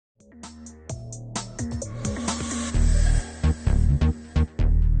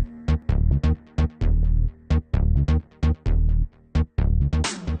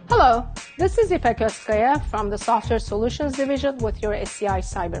Hello, this is Ipek Ozkaya from the Software Solutions Division with your SCI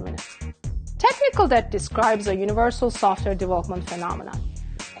Cyber Minute. Technical debt describes a universal software development phenomenon.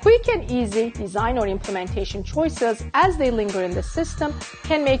 Quick and easy design or implementation choices as they linger in the system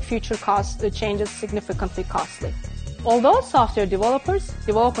can make future changes significantly costly. Although software developers,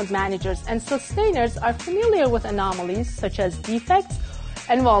 development managers, and sustainers are familiar with anomalies such as defects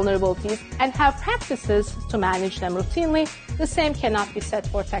and vulnerabilities and have practices to manage them routinely, the same cannot be said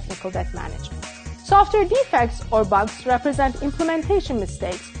for technical debt management. Software defects or bugs represent implementation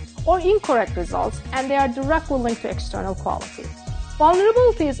mistakes or incorrect results, and they are directly linked to external quality.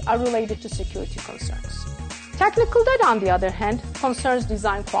 Vulnerabilities are related to security concerns. Technical debt, on the other hand, concerns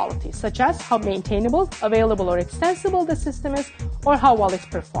design quality, such as how maintainable, available, or extensible the system is, or how well it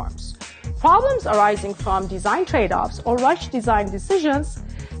performs. Problems arising from design trade-offs or rushed design decisions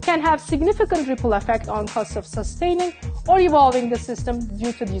can have significant ripple effect on costs of sustaining or evolving the system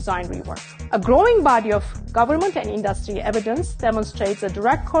due to design rework. A growing body of government and industry evidence demonstrates a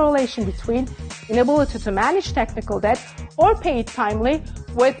direct correlation between inability to manage technical debt or pay it timely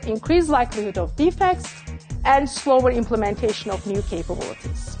with increased likelihood of defects and slower implementation of new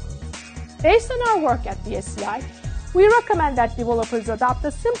capabilities. Based on our work at the SCI, we recommend that developers adopt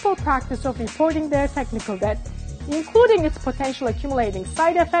the simple practice of reporting their technical debt, including its potential accumulating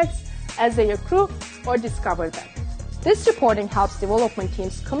side effects as they accrue or discover them. This reporting helps development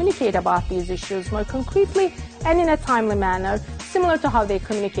teams communicate about these issues more concretely and in a timely manner, similar to how they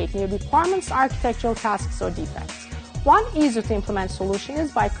communicate new requirements, architectural tasks, or defects. One easy-to-implement solution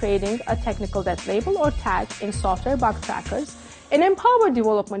is by creating a technical debt label or tag in software bug trackers and empower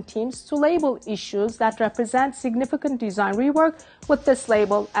development teams to label issues that represent significant design rework with this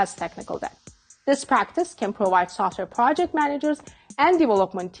label as technical debt. This practice can provide software project managers and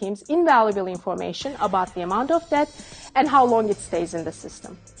development teams invaluable information about the amount of debt and how long it stays in the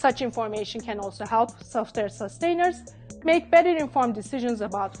system. Such information can also help software sustainers make better informed decisions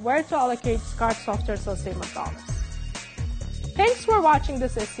about where to allocate scarce software sustainment dollars. Thanks for watching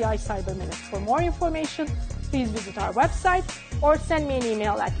this SCI Cyber Minute. For more information, please visit our website or send me an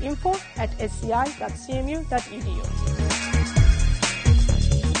email at info@sci.cmu.edu.